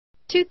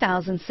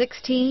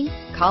2016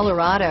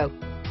 Colorado.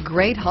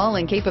 Great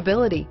hauling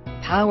capability,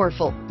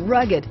 powerful,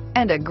 rugged,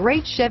 and a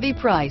great Chevy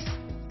price.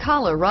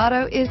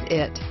 Colorado is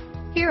it.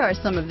 Here are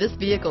some of this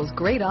vehicle's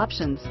great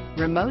options: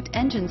 remote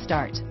engine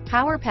start,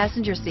 power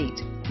passenger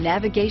seat,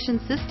 navigation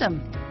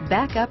system,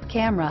 backup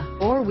camera,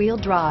 four-wheel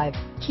drive,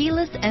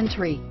 keyless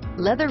entry,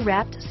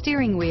 leather-wrapped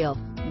steering wheel,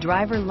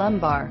 driver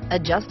lumbar,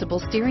 adjustable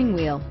steering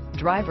wheel,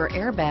 driver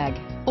airbag,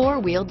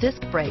 four-wheel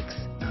disc brakes,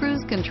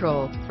 cruise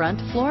control, front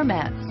floor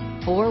mats,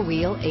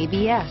 four-wheel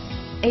ABS,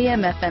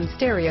 AM/FM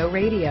stereo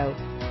radio,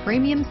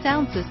 premium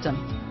sound system,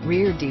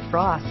 rear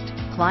defrost,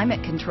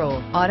 climate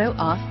control,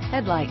 auto-off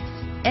headlights,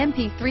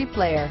 MP3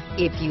 player.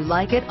 If you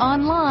like it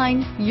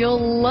online,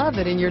 you'll love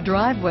it in your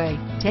driveway.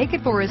 Take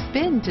it for a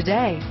spin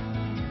today.